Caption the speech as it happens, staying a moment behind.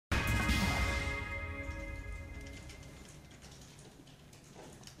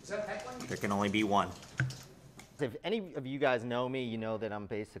There can only be one. If any of you guys know me, you know that I'm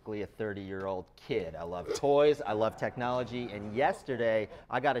basically a 30-year-old kid. I love toys, I love technology, and yesterday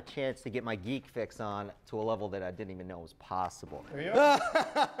I got a chance to get my geek fix on to a level that I didn't even know was possible. There you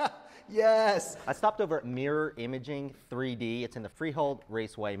are. Yes! I stopped over at Mirror Imaging 3D. It's in the Freehold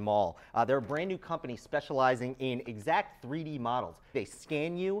Raceway Mall. They're a brand new company specializing in exact 3D models. They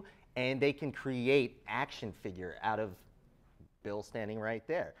scan you and they can create action figure out of Bill standing right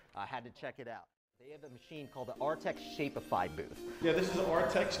there. I had to check it out. They have a machine called the Artec Shapify Booth. Yeah, this is an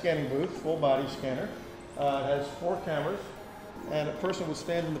Artec scanning booth, full body scanner. It has 4 cameras, and a person will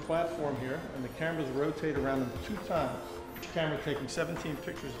stand on the platform here, and the cameras rotate around them 2 times. Each camera taking 17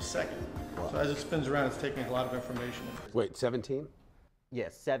 pictures a second. Wow. So as it spins around, it's taking a lot of information. Wait, 17?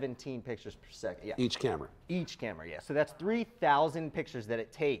 Yes, 17 pictures per second. Yeah. Each camera? Each camera, yeah. So that's 3,000 pictures that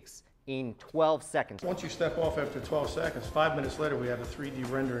it takes in 12 seconds. Once you step off after 12 seconds, 5 minutes later, we have a 3D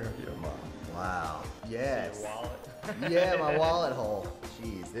rendering of you. Wow. Yes. Your wallet. Yeah, my wallet hole.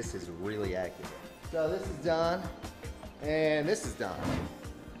 Jeez, this is really accurate. So this is done, and this is done.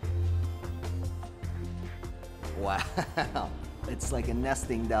 Wow. It's like a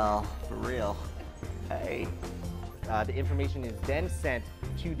nesting doll, for real. Hey. The information is then sent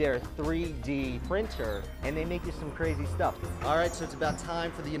to their 3D printer, and they make you some crazy stuff. All right, so it's about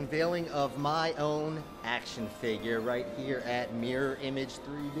time for the unveiling of my own action figure right here at Mirror Image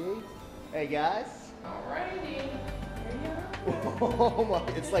 3D. Hey guys. Alrighty. Here you Oh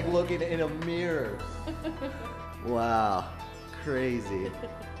my, it's like looking in a mirror. Wow, crazy.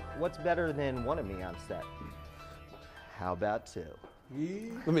 What's better than one of me on set? How about 2?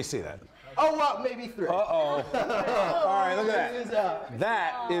 Let me see that. Oh, well, maybe 3. Uh-oh. All right, look at that.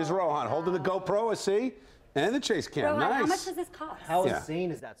 That is Rohan holding the GoPro, see? And the chase cam. Rohan, nice. how much does this cost? How insane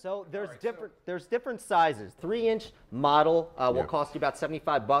is that? So there's different sizes. 3-inch model will cost you about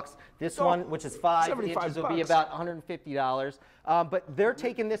 $75. This one, which is 5 inches, will be about $150. But they're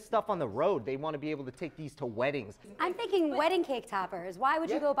taking this stuff on the road. They want to be able to take these to weddings. I'm thinking wedding cake toppers. Why would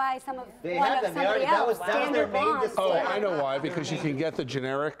you go buy some of They one have of them. They somebody already, else? that was their main Standard Oh, display. I know why. Because you can get the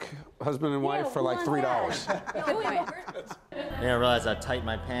generic husband and wife for like $3. Good point. I didn't realize how tight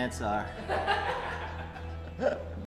my pants are.